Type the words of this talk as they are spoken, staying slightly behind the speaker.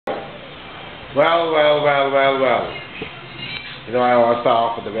Well. You know, I always start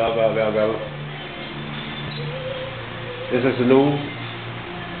off with the well. This is the new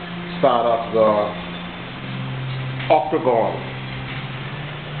start of the octagon.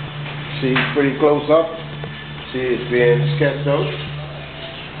 See, it's pretty close up. See, it's being sketched out.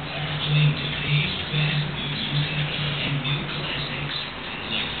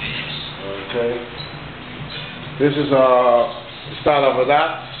 Okay. This is the start of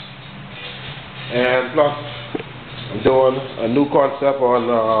that. And plus, I'm doing a new concept on,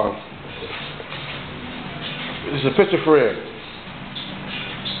 this is a picture frame.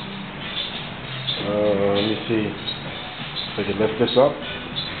 Let me see if I can lift this up.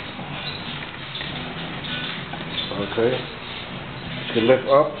 Okay. You can lift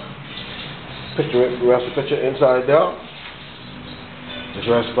up, picture it, rest the picture inside down. Just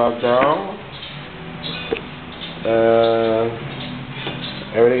rest back down. And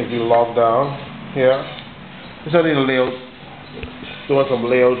everything is being locked down here. Just I need a layout. Doing some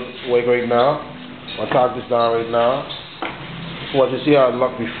layout work right now. I'll top this down right now. So what you see how it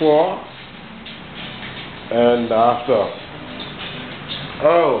looked before and after.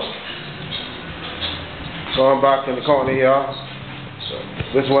 Oh, going back in the corner here.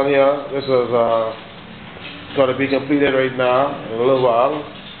 This one here, this is going to be completed right now in a little while.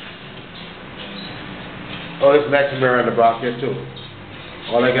 Oh, this next mirror in the back here too.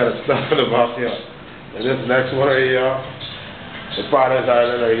 All I got is stuff in the back here. And this next one right here, the Father's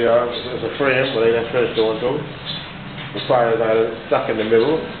Island right here, it's a frame, but I didn't finish doing too. The Father's Island stuck in the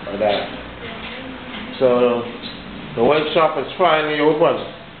middle of that. So the workshop is finally open.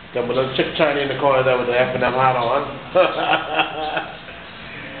 Got my little chick Chinese in the corner there with the F&M hat on.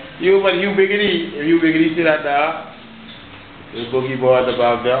 you biggity, see that there? This boogie boy at the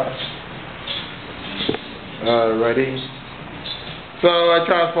back there. Alrighty. So I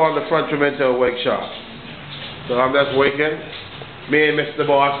transformed the front room into a workshop. So I'm just working. Me and Mr.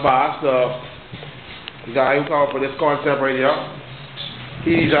 Boss, the guy who came up with this concept right here.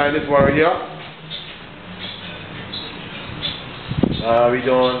 He designed this one right here. We're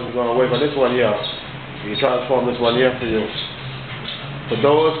going to work on this one here. We transform this one here for you. For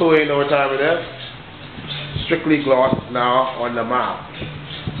those who ain't know what time it is, strictly gloss now on the map.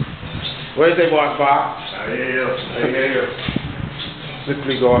 What do you say, Boss? I hear you.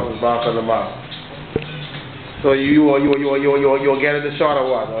 Strictly gloss is back on the map. So you're getting the shot or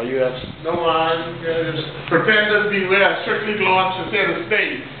what? Or you have... No, pretenders beware, strictly gloss is here to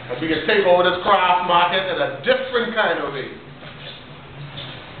stay. And we can take over this craft market in a different kind of way.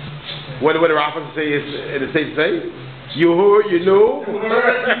 What did the rappers say in the States say? You heard, you know? You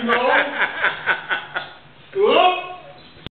heard, you know? Whoop!